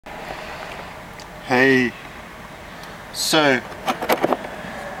Hey, so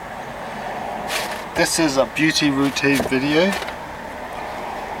this is a beauty routine video.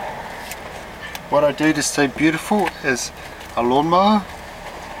 What I do to stay beautiful is a lawnmower.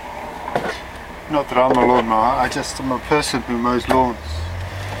 Not that I'm a lawnmower, I just am a person who mows lawns.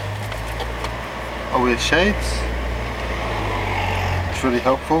 I wear shades. It's really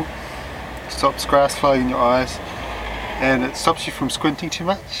helpful. Stops grass flying in your eyes. And it stops you from squinting too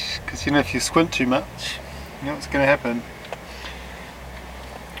much, because you know if you squint too much, you know what's going to happen.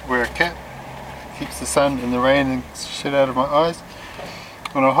 Wear a cap, keeps the sun and the rain and shit out of my eyes.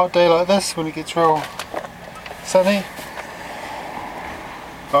 On a hot day like this, when it gets real sunny,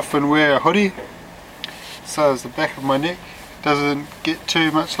 I often wear a hoodie so as the back of my neck doesn't get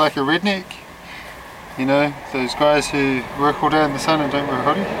too much like a redneck. You know, those guys who work all day in the sun and don't wear a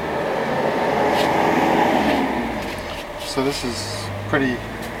hoodie. So this is pretty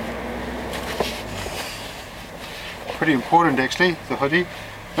important actually, the hoodie.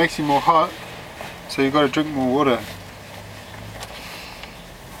 Makes you more hot, so you've got to drink more water.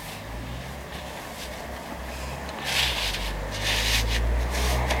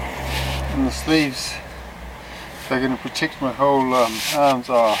 And the sleeves, they're going to protect my whole arms.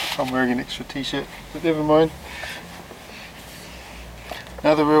 Oh, I'm wearing an extra t-shirt, but never mind.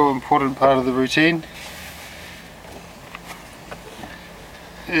 Another real important part of the routine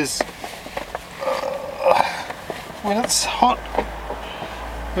is when it's hot,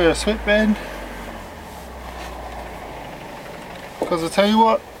 wear a sweatband, because I tell you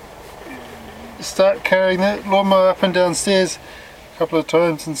what, start carrying that lawnmower up and down stairs a couple of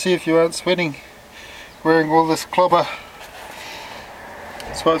times and see if you aren't sweating wearing all this clobber.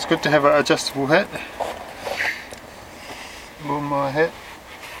 That's why it's good to have an adjustable hat, lawnmower hat.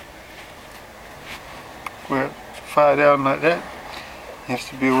 Wear it far down like that. You have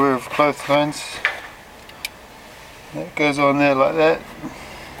to be aware of clotheslines. That goes on there like that.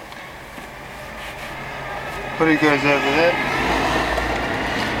 Hoodie goes over that.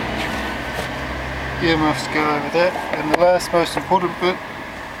 Earmuffs go over that. And the last most important bit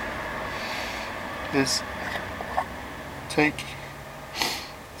is take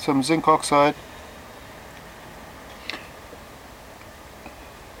some zinc oxide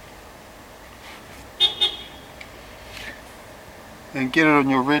and get it on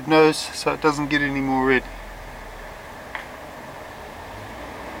your red nose so it doesn't get any more red.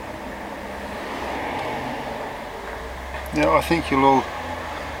 Now I think you'll all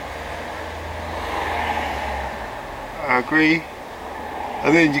agree.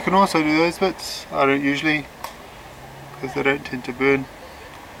 And then you can also do those bits. I don't usually, because they don't tend to burn.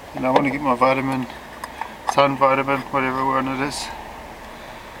 And I want to get my vitamin, sun vitamin, whatever one it is.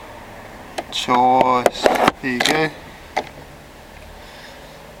 Choice. There you go.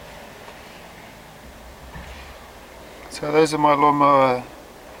 So those are my lawnmower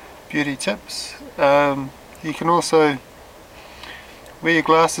beauty tips. You can also wear your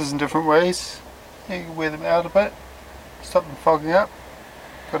glasses in different ways. You can wear them out a bit, stop them fogging up.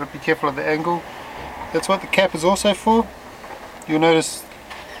 Got to be careful of the angle. That's what the cap is also for. You'll notice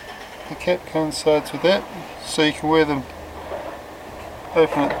the cap coincides with that, so you can wear them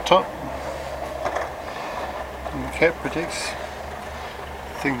open at the top. And the cap protects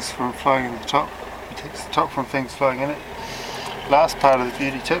things from flying in the top. Protects the top from things flying in it. Last part of the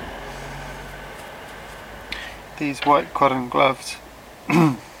beauty tip. These white cotton gloves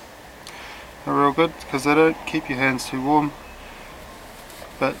are real good because they don't keep your hands too warm,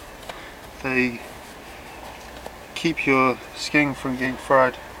 but they keep your skin from getting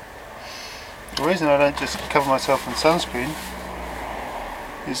fried. The reason I don't just cover myself in sunscreen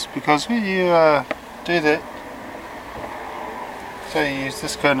is because when you do that, so you use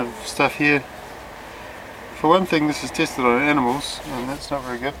this kind of stuff here. For one thing, this is tested on animals, and that's not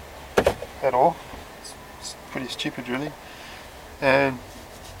very good at all. It's pretty stupid, really. And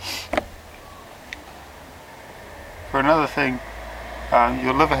for another thing,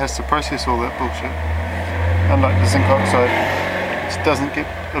 your liver has to process all that bullshit. Unlike the zinc oxide, it doesn't get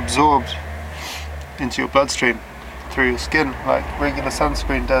absorbed into your bloodstream through your skin like regular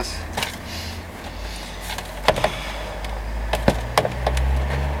sunscreen does.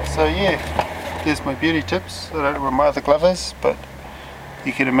 So yeah. There's my beauty tips. I don't know where my other glove is, but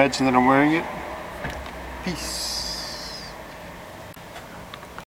you can imagine that I'm wearing it. Peace.